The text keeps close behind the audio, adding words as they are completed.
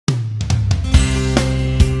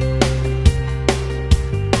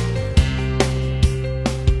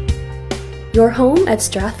Your home at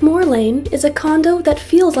Strathmore Lane is a condo that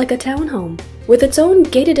feels like a townhome, with its own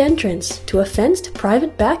gated entrance to a fenced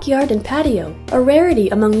private backyard and patio, a rarity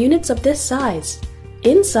among units of this size.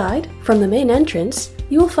 Inside, from the main entrance,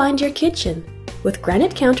 you will find your kitchen, with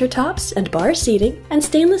granite countertops and bar seating and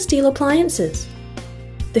stainless steel appliances.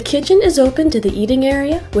 The kitchen is open to the eating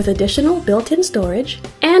area with additional built-in storage,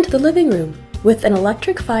 and the living room, with an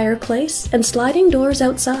electric fireplace and sliding doors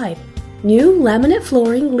outside. New laminate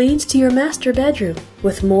flooring leads to your master bedroom,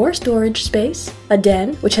 with more storage space, a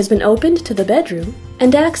den which has been opened to the bedroom,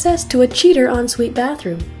 and access to a cheater ensuite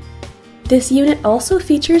bathroom. This unit also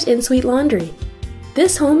features Ensuite laundry.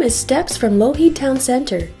 This home is steps from Lougheed Town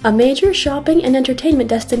Centre, a major shopping and entertainment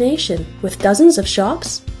destination with dozens of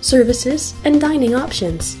shops, services, and dining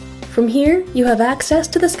options. From here, you have access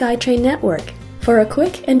to the Skytrain network for a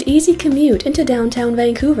quick and easy commute into downtown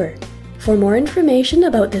Vancouver. For more information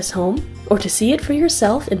about this home, or to see it for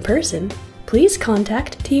yourself in person, please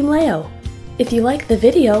contact Team Leo. If you like the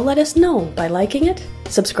video, let us know by liking it,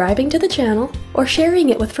 subscribing to the channel, or sharing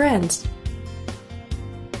it with friends.